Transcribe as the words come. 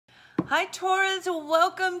Hi Taurus,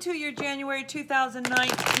 welcome to your January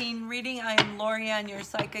 2019 reading. I am Lorianne, your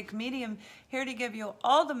psychic medium, here to give you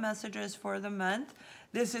all the messages for the month.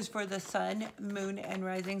 This is for the sun, moon, and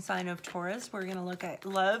rising sign of Taurus. We're going to look at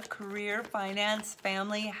love, career, finance,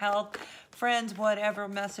 family, health, friends, whatever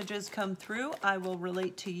messages come through, I will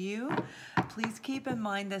relate to you. Please keep in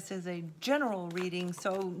mind this is a general reading,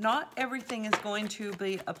 so not everything is going to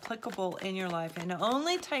be applicable in your life, and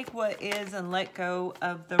only take what is and let go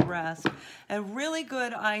of the rest. A really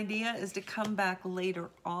good idea is to come back later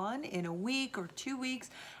on in a week or 2 weeks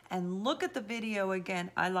and look at the video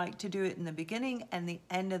again. I like to do it in the beginning and the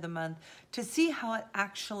end of the month to see how it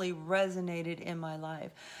actually resonated in my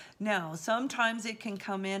life. Now, sometimes it can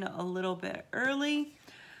come in a little bit early,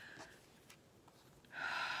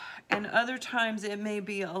 and other times it may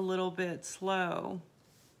be a little bit slow.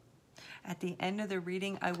 At the end of the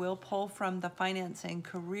reading, I will pull from the finance and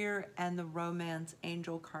career and the romance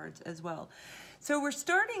angel cards as well. So we're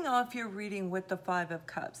starting off your reading with the Five of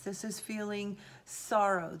Cups. This is feeling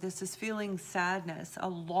sorrow. This is feeling sadness, a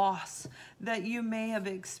loss that you may have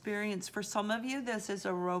experienced. For some of you, this is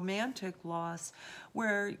a romantic loss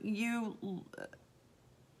where you...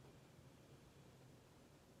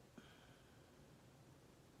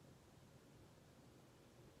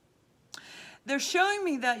 They're showing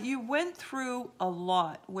me that you went through a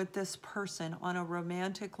lot with this person on a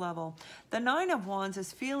romantic level. The Nine of Wands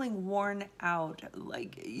is feeling worn out.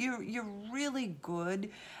 Like you're really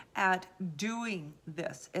good at doing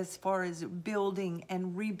this as far as building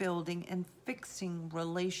and rebuilding and fixing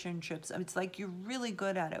relationships. It's like you're really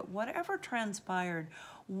good at it. Whatever transpired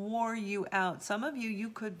wore you out. Some of you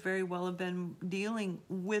could very well have been dealing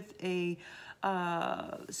with a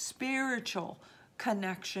spiritual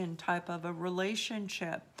connection type of a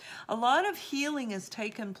relationship. A lot of healing has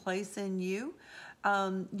taken place in you.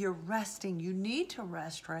 You're resting. You need to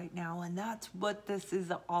rest right now, and that's what this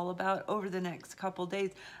is all about over the next couple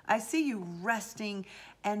days. I see you resting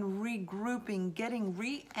and regrouping, getting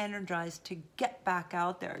re-energized to get back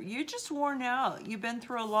out there. You're just worn out. You've been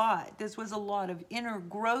through a lot. This was a lot of inner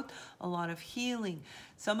growth, a lot of healing.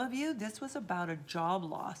 Some of you, this was about a job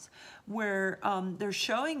loss where they're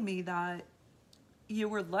showing me that you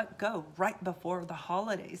were let go right before the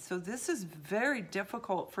holidays. So this is very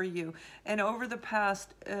difficult for you. And over the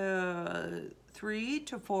past 3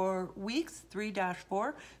 to 4 weeks,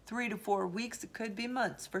 3-4, 3 to 4 weeks, it could be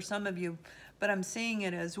months for some of you, but I'm seeing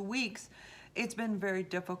it as weeks. It's been very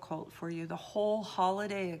difficult for you. The whole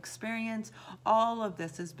holiday experience, all of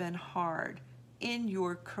this has been hard in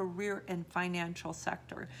your career and financial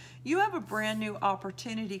sector. You have a brand new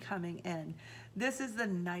opportunity coming in. This is the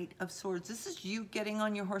Knight of Swords. This is you getting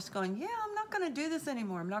on your horse going, yeah, I'm not going to do this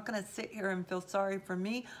anymore. I'm not going to sit here and feel sorry for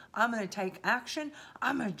me. I'm going to take action.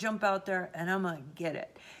 I'm going to jump out there and I'm going to get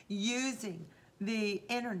it. Using the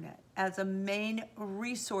internet as a main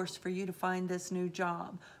resource for you to find this new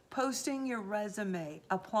job. Posting your resume,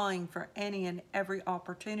 applying for any and every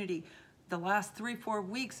opportunity. The last 3-4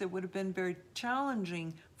 weeks, it would have been very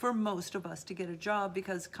challenging for most of us to get a job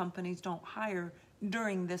because companies don't hire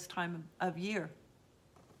during this time of year.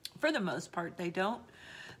 For the most part, they don't.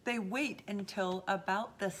 They wait until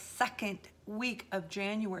about the second week of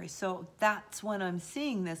January. So that's when I'm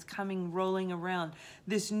seeing this coming, rolling around,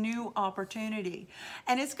 this new opportunity.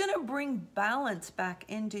 And it's going to bring balance back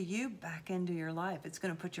into you, back into your life. It's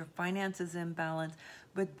going to put your finances in balance.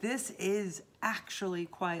 But this is actually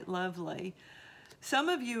quite lovely. Some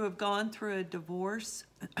of you have gone through a divorce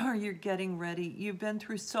or you're getting ready. You've been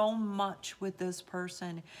through so much with this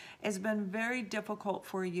person. It's been very difficult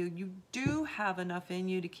for you. You do have enough in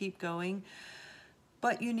you to keep going,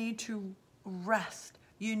 but you need to rest.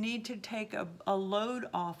 You need to take a load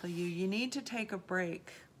off of you. You need to take a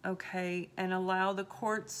break, okay, and allow the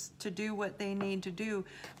courts to do what they need to do.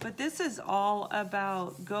 But this is all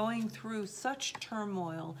about going through such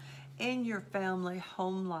turmoil in your family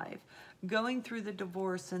home life. Going through the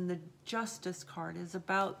divorce, and the justice card is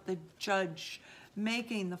about the judge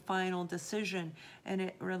making the final decision, and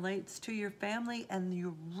it relates to your family and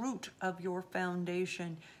the root of your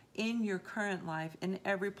foundation in your current life in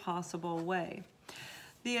every possible way.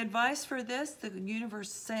 The advice for this, the universe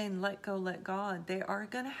is saying, let go, let God. They are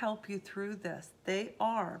going to help you through this. They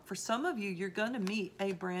are. For some of you, you're going to meet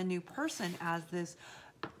a brand new person as this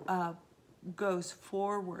goes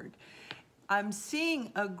forward. I'm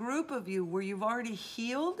seeing a group of you where you've already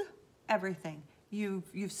healed everything.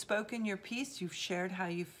 You've spoken your piece, you've shared how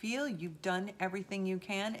you feel, you've done everything you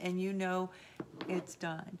can, and you know it's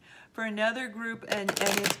done. For another group, and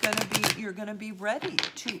it's gonna be, you're gonna be ready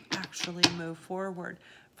to actually move forward.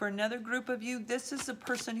 For another group of you, this is a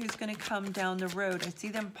person who's going to come down the road. I see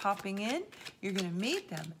them popping in. You're going to meet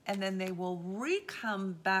them, and then they will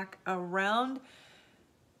come back around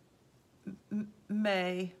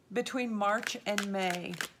May, between March and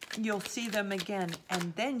May. You'll see them again,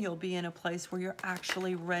 and then you'll be in a place where you're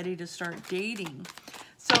actually ready to start dating.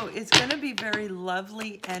 So it's going to be very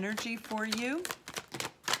lovely energy for you.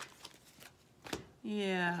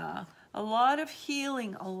 Yeah, a lot of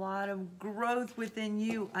healing, a lot of growth within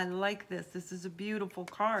you. I like this. This is a beautiful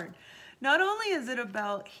card. Not only is it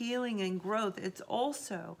about healing and growth, it's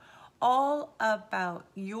also all about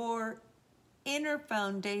your inner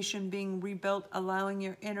foundation being rebuilt, allowing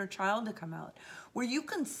your inner child to come out, where you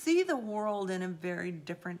can see the world in a very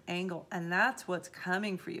different angle. And that's what's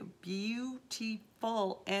coming for you.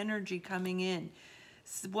 Beautiful energy coming in.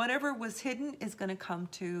 Whatever was hidden is going to come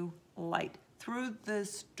to light. Through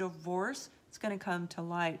this divorce, it's going to come to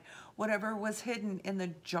light. Whatever was hidden in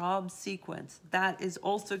the job sequence, that is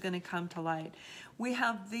also going to come to light. We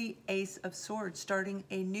have the Ace of Swords, starting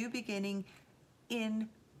a new beginning in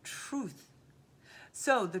truth.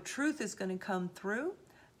 So the truth is going to come through,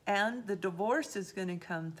 and the divorce is going to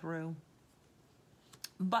come through.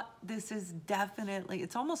 But this is definitely,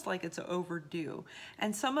 it's almost like it's overdue.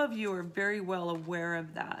 And some of you are very well aware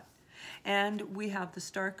of that. And we have the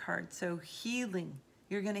Star card, so healing.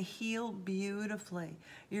 You're going to heal beautifully.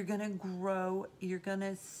 You're going to grow. You're going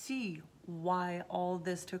to see why all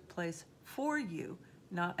this took place for you,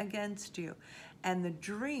 not against you. And the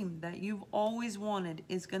dream that you've always wanted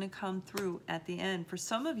is going to come through at the end. For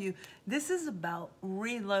some of you, this is about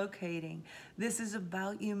relocating. This is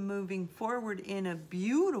about you moving forward in a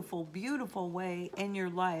beautiful, beautiful way in your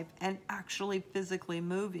life and actually physically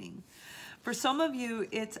moving. For some of you,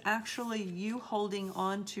 it's actually you holding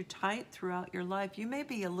on too tight throughout your life. You may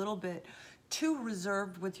be a little bit too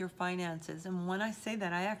reserved with your finances. And when I say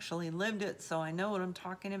that, I actually lived it, so I know what I'm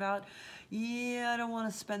talking about. Yeah, I don't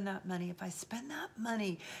want to spend that money. If I spend that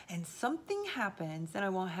money and something happens, then I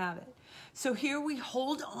won't have it. So here we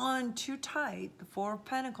hold on too tight, the Four of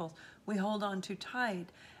Pentacles. We hold on too tight,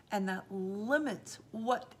 and that limits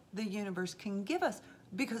what the universe can give us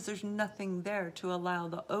because there's nothing there to allow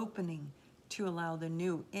the opening, to allow the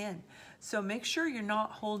new in. So make sure you're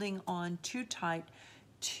not holding on too tight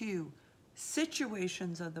to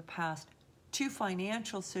situations of the past, to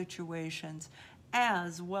financial situations,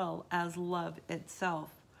 as well as love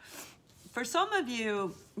itself. For some of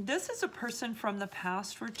you, this is a person from the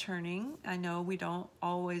past returning. I know we don't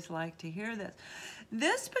always like to hear this.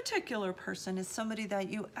 This particular person is somebody that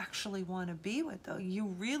you actually want to be with, though.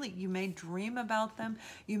 You may dream about them.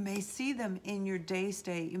 You may see them in your day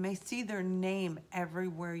state. You may see their name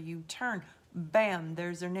everywhere you turn. Bam,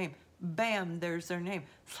 there's their name. Bam, there's their name.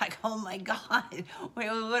 It's like, oh my God, wait,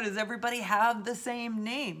 what, does everybody have the same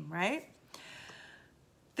name, right?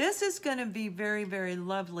 This is going to be very, very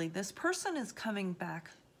lovely. This person is coming back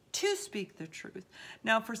to speak the truth.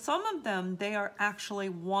 Now, for some of them, they are actually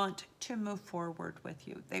want to move forward with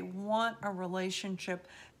you. They want a relationship.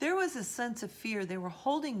 There was a sense of fear. They were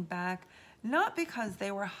holding back, not because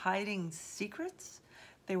they were hiding secrets.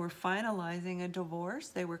 They were finalizing a divorce.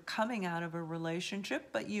 They were coming out of a relationship,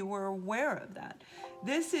 but you were aware of that.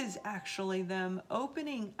 This is actually them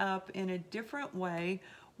opening up in a different way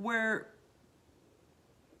where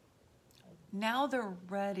now they're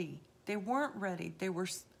ready. They weren't ready. They were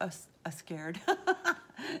scared.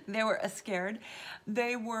 They were scared.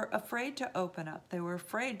 They were afraid to open up. They were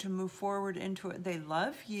afraid to move forward into it. They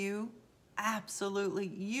love you. Absolutely.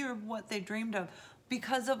 You're what they dreamed of.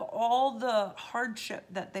 Because of all the hardship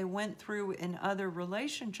that they went through in other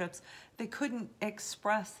relationships, they couldn't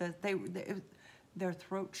express that. Their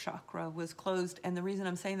throat chakra was closed. And the reason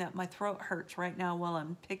I'm saying that, my throat hurts right now while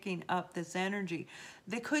I'm picking up this energy.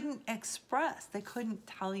 They couldn't express. They couldn't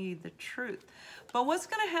tell you the truth. But what's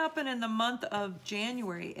going to happen in the month of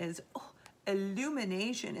January is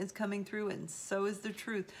illumination is coming through, and so is the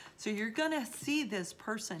truth. So you're going to see this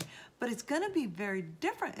person, but it's going to be very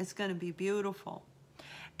different. It's going to be beautiful.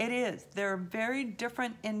 It is. They're a very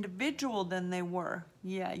different individual than they were.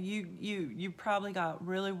 Yeah, you probably got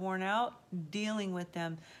really worn out dealing with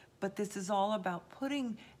them, but this is all about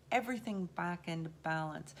putting everything back into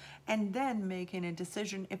balance and then making a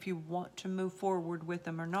decision if you want to move forward with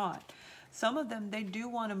them or not. Some of them, they do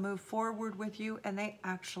want to move forward with you, and they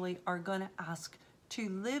actually are going to ask to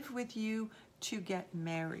live with you, to get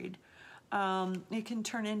married. It can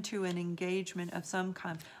turn into an engagement of some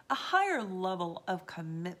kind, a higher level of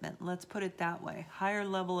commitment. Let's put it that way. Higher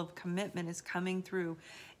level of commitment is coming through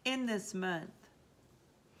in this month.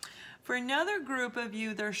 For another group of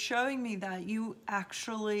you, they're showing me that you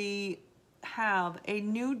actually have a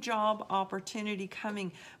new job opportunity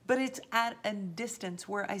coming, but it's at a distance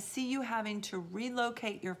where I see you having to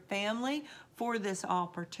relocate your family for this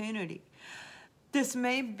opportunity. This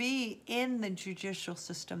may be in the judicial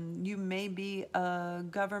system. You may be a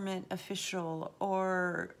government official,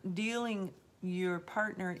 or your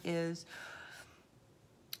partner is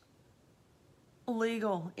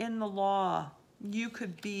legal in the law. You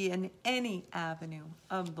could be in any avenue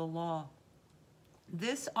of the law.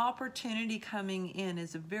 This opportunity coming in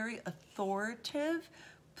is a very authoritative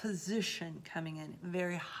position coming in,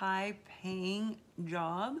 very high paying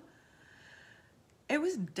job. It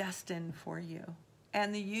was destined for you.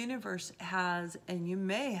 And the universe has, and you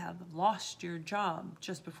may have lost your job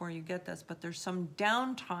just before you get this, but there's some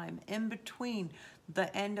downtime in between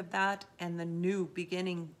the end of that and the new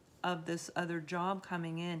beginning of this other job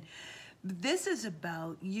coming in. This is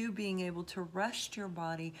about you being able to rest your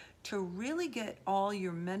body, to really get all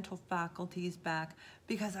your mental faculties back,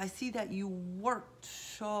 because I see that you worked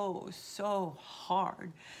so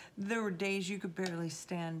hard. There were days you could barely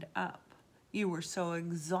stand up. You were so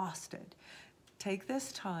exhausted. Take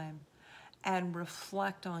this time and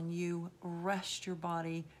reflect on you, rest your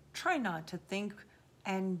body, try not to think,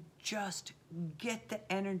 and just get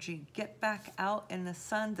the energy, get back out in the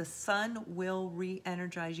sun. The sun will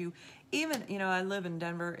re-energize you. Even, I live in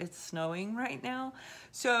Denver, it's snowing right now.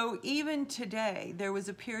 So even today, there was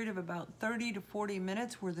a period of about 30 to 40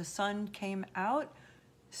 minutes where the sun came out.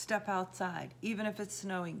 Step outside, even if it's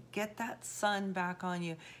snowing, get that sun back on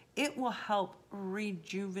you. It will help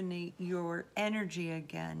rejuvenate your energy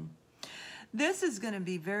again. This is going to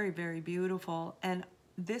be very, very beautiful, and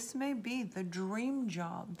this may be the dream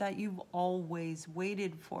job that you've always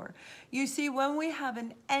waited for. You see, when we have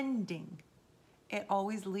an ending, it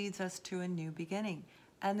always leads us to a new beginning.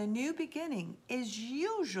 And the new beginning is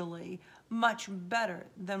usually much better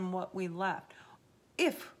than what we left,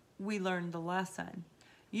 if we learned the lesson.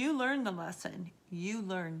 You learned the lesson. You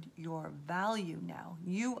learned your value now.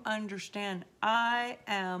 You understand, I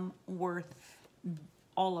am worth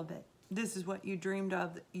all of it. This is what you dreamed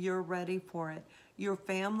of. You're ready for it. Your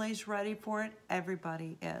family's ready for it.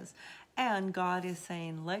 Everybody is. And God is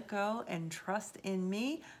saying, let go and trust in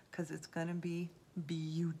me, because it's going to be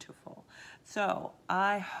beautiful. So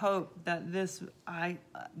I hope that this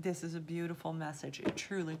is a beautiful message. It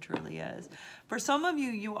truly, truly is. For some of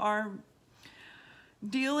you, you are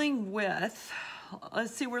dealing with,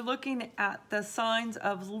 let's see, we're looking at the signs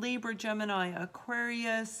of Libra, Gemini,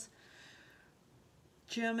 Aquarius,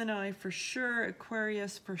 Gemini for sure,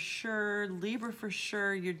 Aquarius for sure, Libra for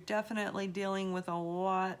sure. You're definitely dealing with a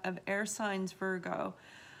lot of air signs, Virgo.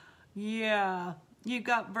 Yeah, you've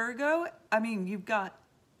got Virgo. You've got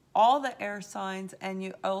all the air signs, and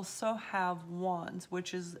you also have wands,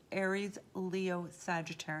 which is Aries, Leo,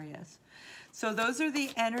 Sagittarius. So those are the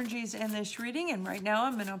energies in this reading. And right now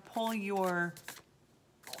I'm going to pull your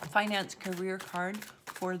finance career card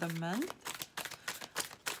for the month.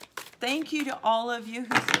 Thank you to all of you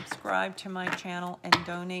who subscribe to my channel and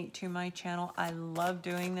donate to my channel. I love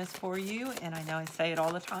doing this for you, and I know I say it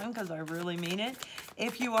all the time because I really mean it.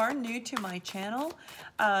 If you are new to my channel,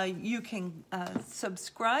 you can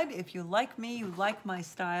subscribe if you like me, you like my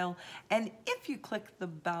style, and if you click the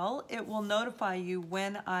bell, it will notify you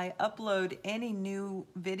when I upload any new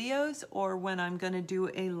videos or when I'm going to do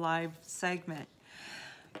a live segment.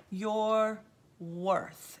 Your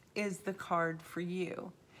worth is the card for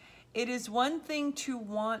you. It is one thing to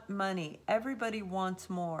want money. Everybody wants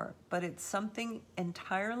more, but it's something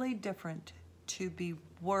entirely different to be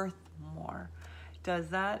worth more. Does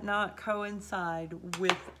that not coincide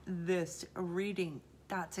with this reading?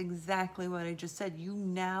 That's exactly what I just said. You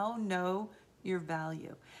now know your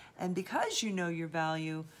value. And because you know your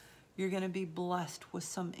value, you're going to be blessed with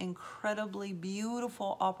some incredibly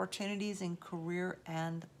beautiful opportunities in career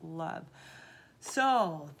and love.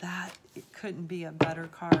 So that it couldn't be a better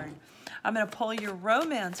card. I'm going to pull your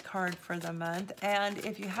romance card for the month. And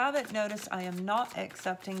if you haven't noticed, I am not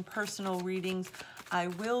accepting personal readings. I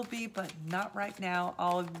will be, but not right now.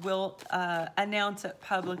 I will announce it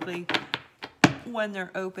publicly when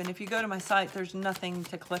they're open. If you go to my site, there's nothing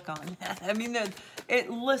to click on. It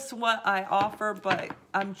lists what I offer, but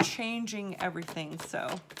I'm changing everything. So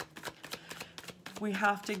we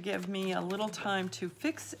have to give me a little time to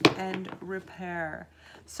fix and repair.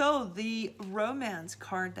 So the romance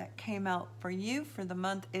card that came out for you for the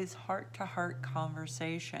month is heart-to-heart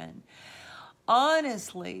conversation.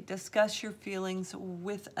 Honestly, discuss your feelings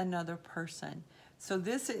with another person. So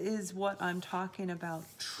this is what I'm talking about.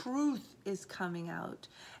 Truth is coming out,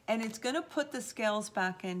 and it's going to put the scales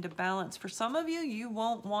back into balance. For some of you, you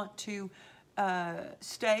won't want to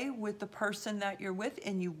stay with the person that you're with,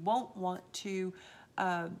 and you won't want to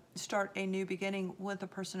start a new beginning with a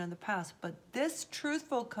person in the past. But this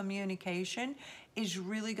truthful communication is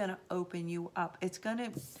really going to open you up. It's going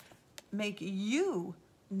to make you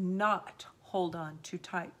not hold on too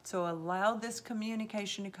tight. So allow this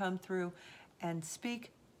communication to come through and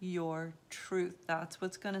speak your truth. That's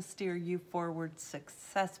what's going to steer you forward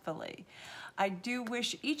successfully. I do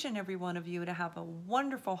wish each and every one of you to have a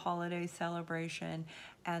wonderful holiday celebration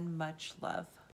and much love.